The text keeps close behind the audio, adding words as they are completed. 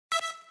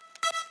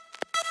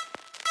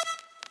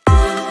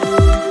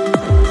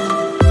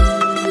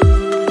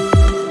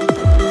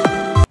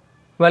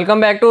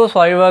Welcome back to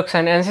Solidworks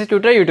and NC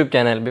Tutor YouTube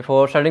channel.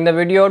 Before starting the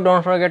video,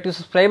 don't forget to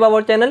subscribe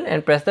our channel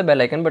and press the bell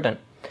icon button.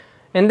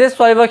 In this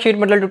Solidworks sheet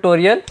metal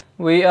tutorial,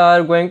 we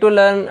are going to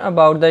learn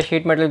about the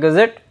sheet metal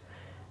gusset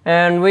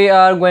and we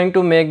are going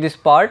to make this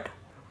part.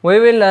 We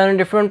will learn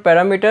different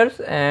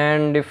parameters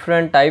and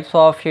different types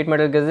of sheet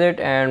metal gusset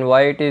and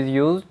why it is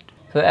used.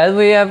 So as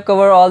we have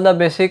covered all the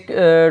basic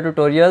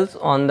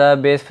tutorials on the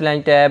base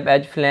flange tab,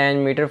 edge flange,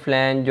 meter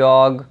flange,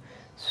 jog,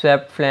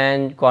 swept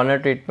flange, corner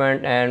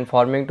treatment and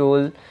forming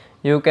tool,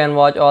 you can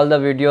watch all the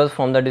videos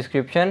from the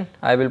description.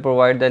 I will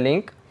provide the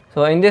link.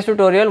 So in this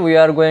tutorial we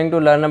are going to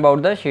learn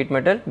about the sheet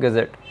metal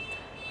gusset.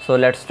 So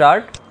let's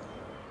start.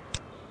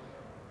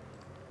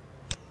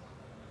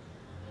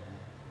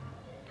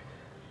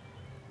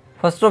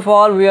 First of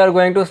all, we are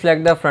going to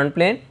select the front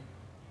plane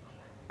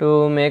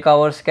to make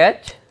our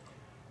sketch.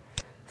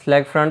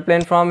 Select front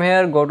plane from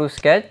here, go to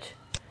sketch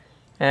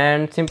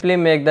and simply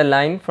make the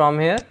line from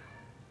here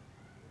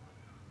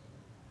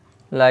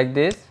like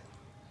this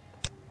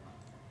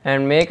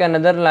and make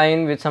another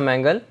line with some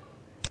angle.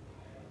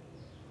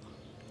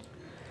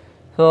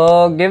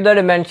 So give the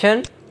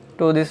dimension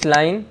to this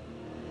line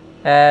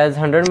as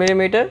 100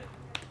 millimeter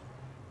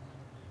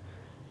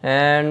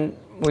and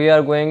we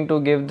are going to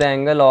give the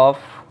angle of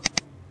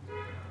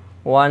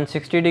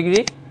 160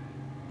 degree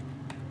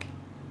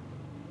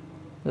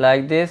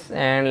like this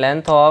and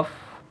length of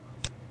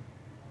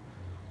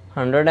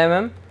 100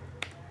 mm.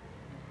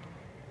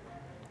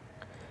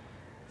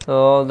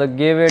 So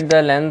give it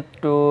the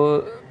length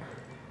to,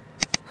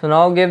 so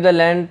now give the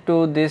length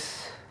to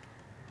this.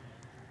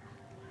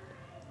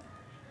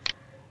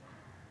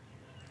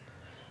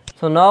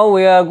 So now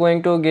we are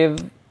going to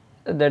give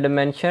the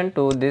dimension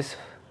to this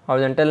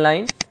horizontal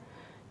line.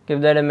 Give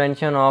the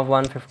dimension of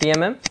 150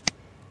 mm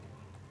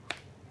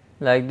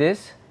like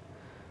this.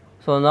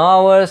 So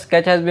now our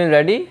sketch has been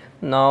ready.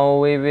 Now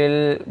we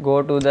will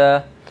go to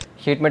the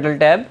sheet metal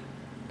tab.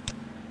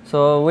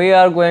 So we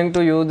are going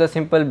to use the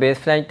simple base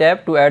flange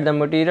tab to add the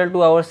material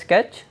to our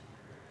sketch.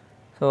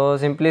 So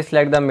simply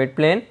select the mid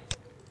plane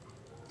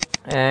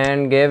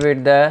and give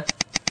it the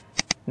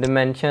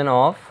dimension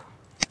of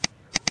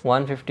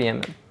 150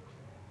 mm.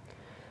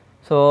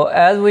 So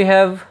as we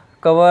have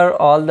covered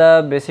all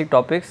the basic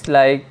topics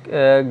like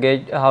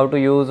gauge, how to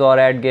use or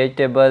add gauge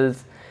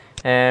tables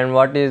and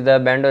what is the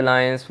bend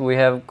lines, we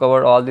have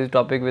covered all these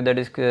topics with the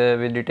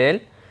with detail.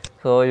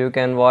 So you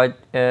can watch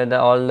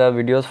all the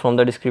videos from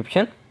the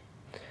description.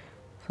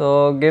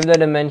 So give the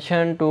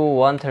dimension to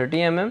 130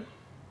 mm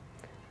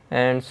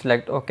and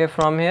select OK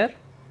from here.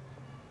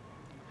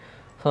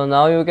 So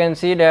now you can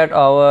see that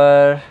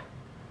our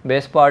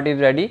base part is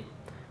ready.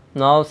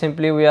 Now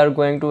simply we are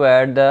going to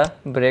add the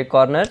break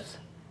corners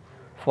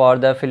for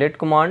the fillet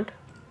command.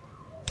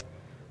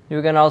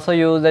 You can also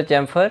use the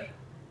chamfer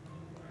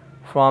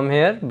from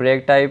here.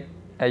 Break type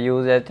I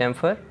use as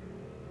chamfer.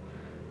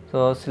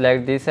 So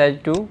select this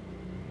edge too.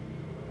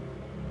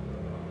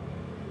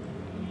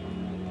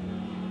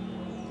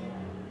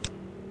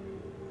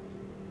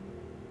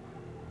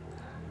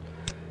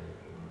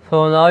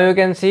 So now you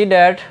can see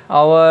that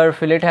our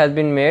fillet has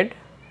been made.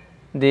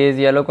 This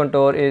yellow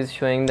contour is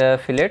showing the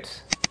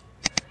fillets.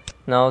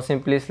 Now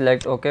simply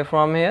select OK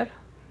from here.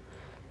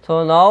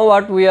 So now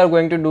what we are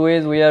going to do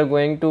is we are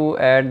going to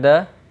add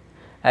the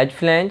edge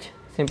flange.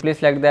 Simply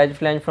select the edge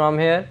flange from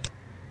here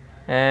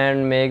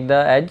and make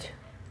the edge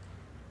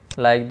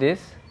like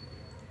this.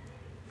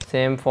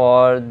 Same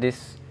for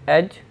this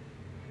edge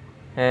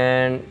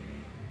and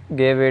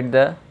give it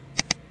the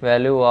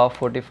value of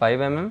 45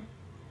 mm.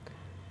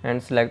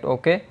 And select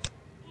OK.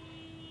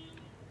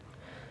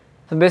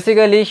 So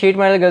basically sheet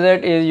metal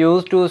gusset is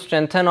used to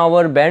strengthen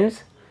our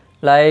bends.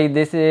 Like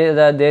this is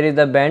there is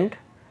a bend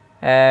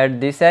at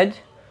this edge.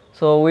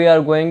 So we are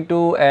going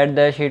to add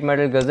the sheet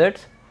metal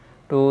gussets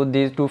to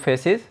these two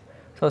faces.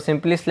 So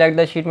simply select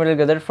the sheet metal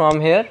gusset from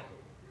here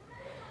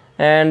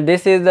and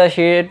this is the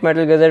sheet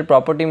metal gusset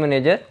property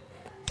manager.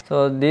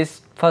 So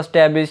this first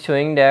tab is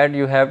showing that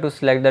you have to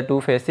select the two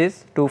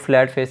faces, two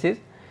flat faces.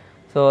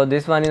 So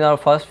this one is our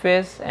first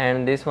face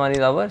and this one is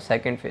our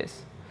second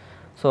face.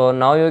 So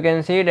now you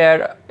can see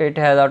that it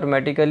has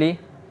automatically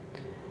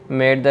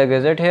made the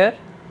gusset here.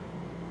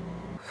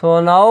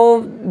 So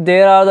now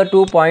there are the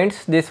 2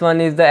 points. This one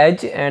is the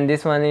edge and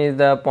this one is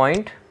the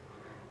point.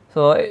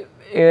 So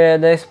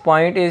this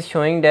point is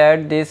showing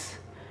that this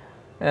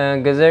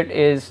gusset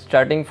is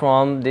starting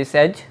from this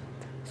edge.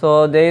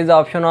 So there is the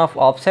option of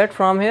offset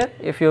from here.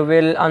 If you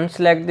will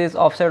unselect this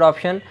offset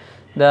option,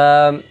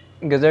 the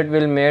gusset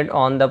will made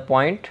on the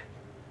point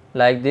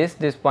like this.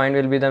 This point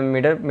will be the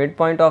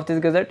midpoint of this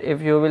gusset.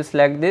 If you will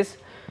select this,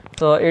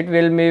 so it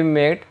will be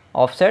made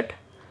offset.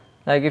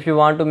 Like if you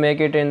want to make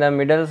it in the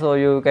middle, so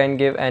you can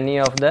give any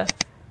of the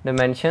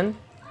dimension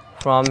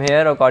from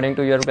here according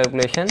to your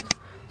calculations.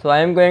 So I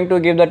am going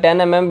to give the 10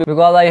 mm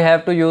because I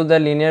have to use the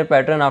linear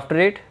pattern after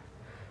it.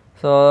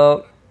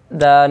 So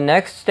the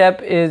next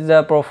step is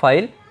the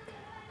profile.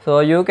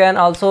 So you can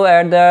also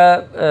add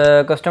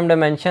the custom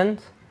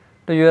dimensions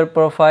to your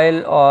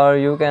profile or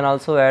you can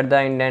also add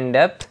the indent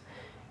depth.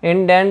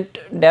 Indent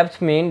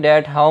depth mean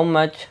that how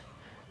much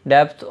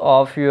depth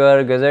of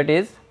your gusset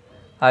is.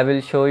 I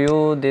will show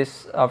you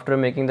this after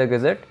making the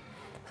gusset.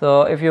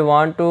 So if you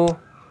want to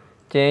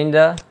change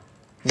the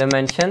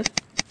dimension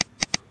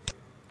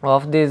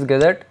of this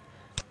gusset,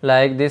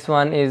 like this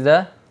one is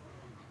the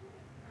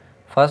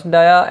first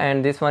dia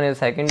and this one is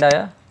second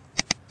dia,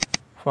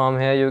 from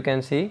here you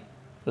can see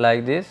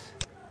like this.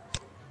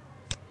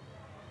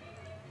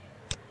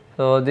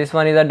 So this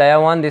one is the dia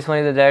 1, this one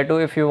is the dia 2.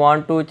 If you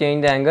want to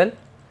change the angle,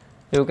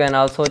 you can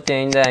also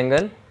change the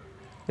angle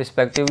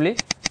respectively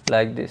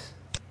like this.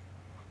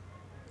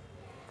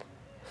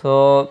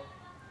 So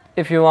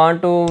if you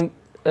want to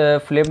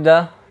flip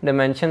the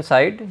dimension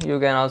side, you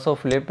can also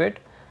flip it.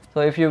 So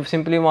if you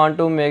simply want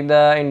to make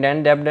the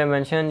indent depth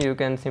dimension, you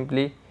can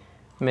simply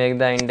make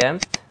the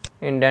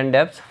indent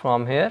depth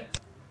from here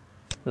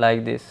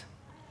like this.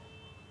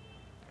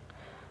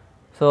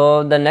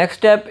 So the next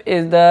step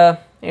is the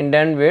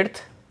indent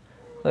width.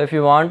 So if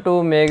you want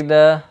to make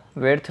the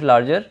width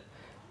larger,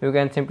 you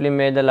can simply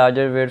make the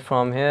larger width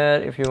from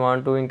here. If you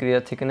want to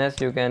increase the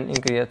thickness, you can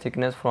increase the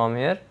thickness from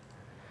here.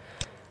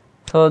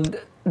 So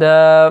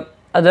the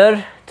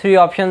other three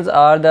options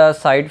are the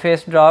side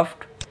face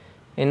draft,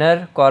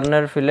 inner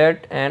corner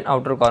fillet and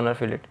outer corner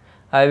fillet.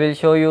 I will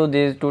show you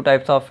these two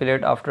types of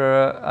fillet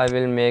after I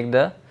will make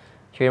the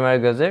sheet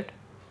metal gusset.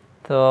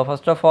 So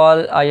first of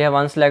all, I have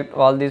unselect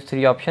all these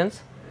three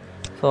options.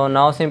 So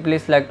now simply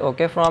select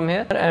OK from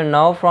here, and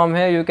now from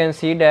here you can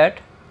see that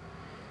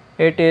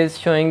it is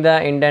showing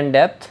the indent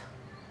depth.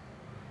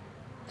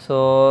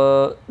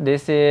 So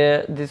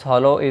this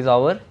hollow is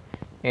our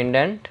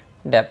indent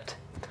depth.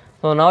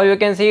 So now you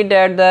can see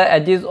that the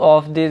edges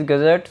of these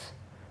gussets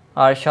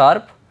are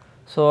sharp.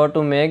 So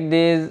to make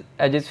these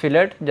edges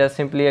fillet, just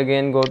simply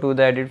again go to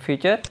the edit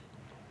feature,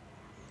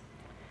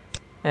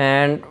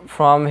 and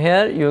from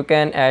here you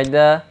can add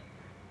the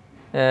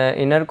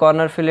inner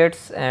corner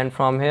fillets, and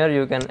from here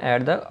you can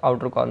add the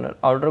outer corner.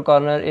 Outer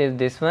corner is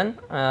this one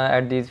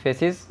at these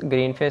faces,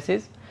 green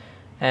faces,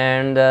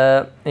 and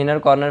the inner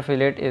corner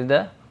fillet is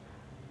the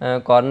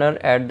corner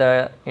at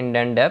the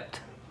indent depth.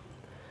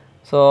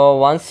 So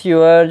once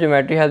your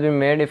geometry has been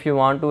made, if you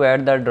want to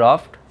add the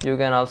draft, you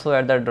can also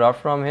add the draft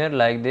from here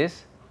like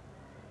this.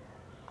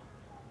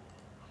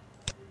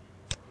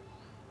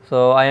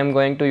 So I am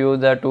going to use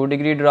the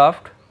 2-degree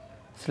draft.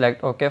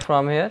 Select OK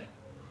from here.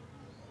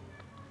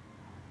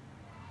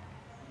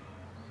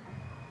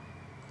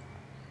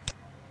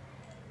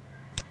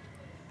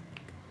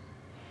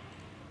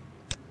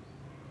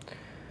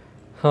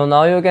 So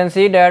now you can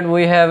see that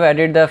we have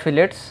added the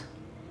fillets.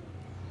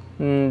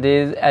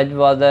 This edge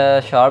was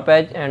the sharp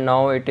edge, and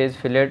now it is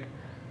fillet.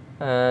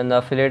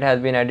 The fillet has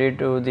been added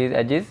to these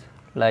edges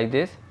like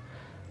this.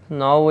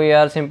 Now we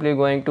are simply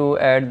going to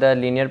add the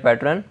linear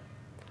pattern.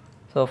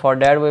 So for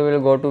that we will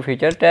go to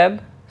feature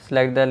tab,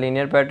 select the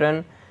linear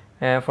pattern,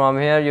 and from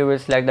here you will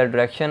select the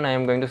direction. I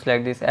am going to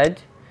select this edge,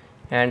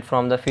 and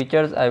from the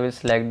features I will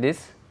select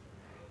this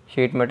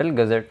sheet metal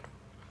gusset.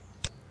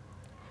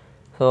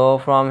 So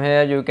from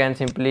here you can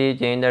simply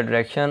change the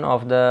direction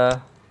of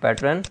the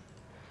pattern,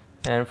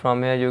 and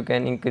from here you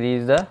can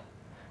increase the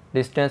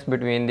distance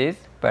between these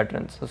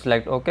patterns. So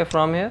select OK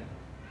from here.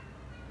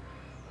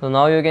 So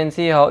now you can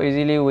see how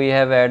easily we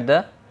have added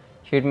the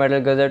sheet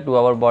metal gusset to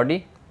our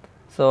body.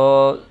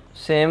 So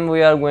same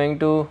we are going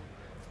to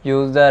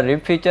use the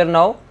rib feature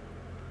now.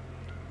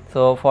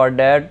 So for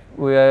that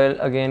we will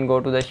again go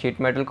to the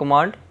sheet metal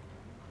command,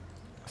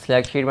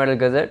 select sheet metal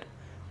gusset,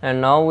 and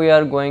now we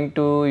are going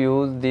to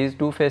use these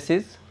two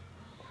faces.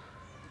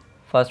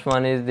 First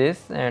one is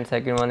this and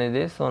second one is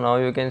this. So now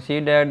you can see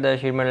that the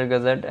sheet metal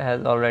gusset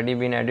has already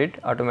been added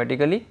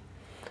automatically.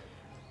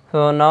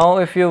 So now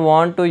if you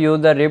want to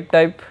use the rib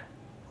type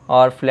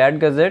or flat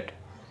gusset,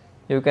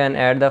 you can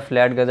add the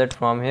flat gusset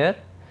from here.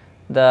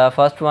 The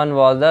first one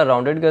was the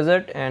rounded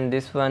gusset and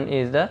this one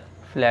is the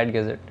flat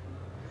gusset.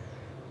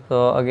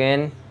 So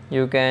again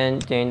you can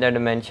change the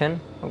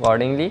dimension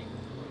accordingly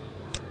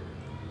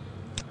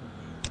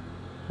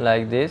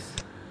like this.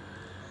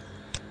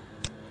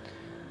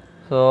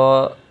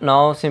 So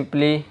now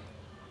simply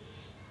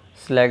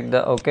select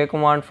the OK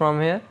command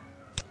from here.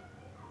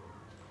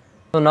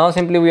 So now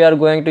simply we are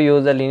going to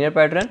use the linear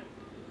pattern.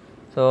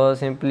 So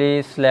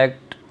simply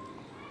select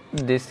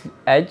this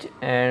edge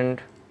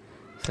and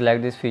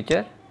select this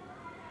feature.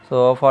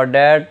 So for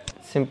that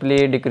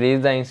simply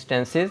decrease the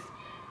instances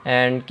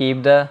and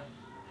keep the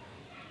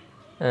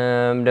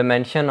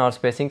dimension or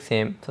spacing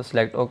same. So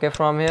select OK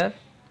from here.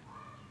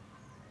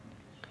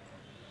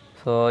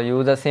 So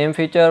use the same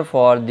feature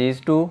for these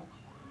two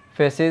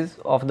faces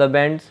of the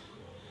bends.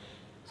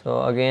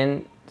 So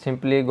again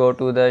simply go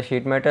to the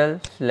sheet metal,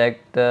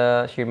 select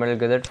the sheet metal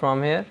gusset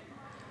from here,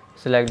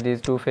 select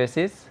these two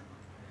faces,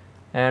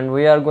 and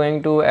we are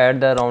going to add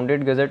the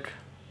rounded gusset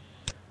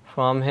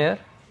from here.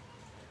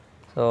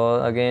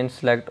 So again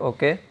select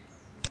OK.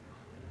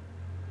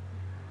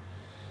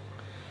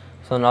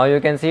 So now you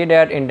can see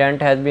that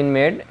indent has been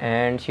made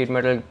and sheet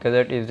metal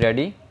gusset is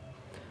ready.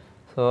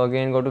 So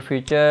again go to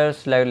feature,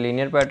 select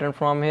linear pattern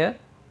from here,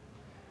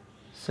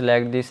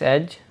 select this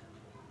edge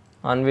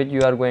on which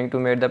you are going to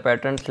make the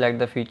pattern, select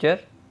the feature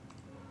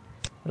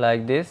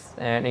like this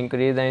and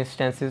increase the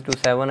instances to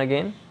 7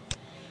 again,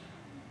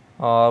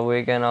 or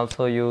we can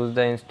also use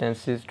the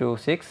instances to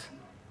 6.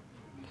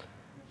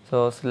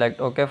 So select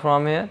OK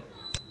from here.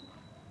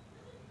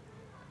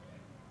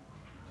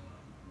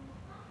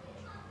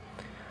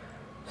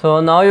 So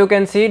now you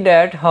can see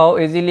that how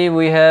easily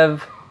we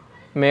have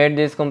made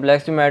this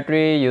complex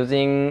geometry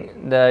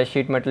using the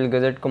sheet metal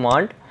gusset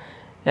command,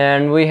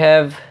 and we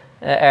have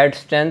add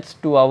strengths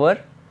to our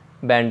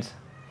bends.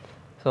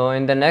 So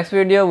in the next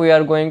video we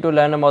are going to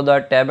learn about the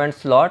tab and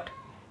slot,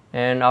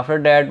 and after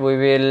that we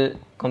will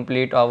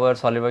complete our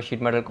SolidWorks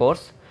sheet metal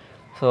course.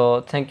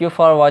 So thank you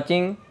for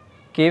watching,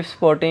 keep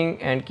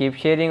supporting and keep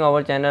sharing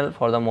our channel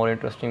for the more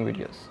interesting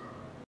videos.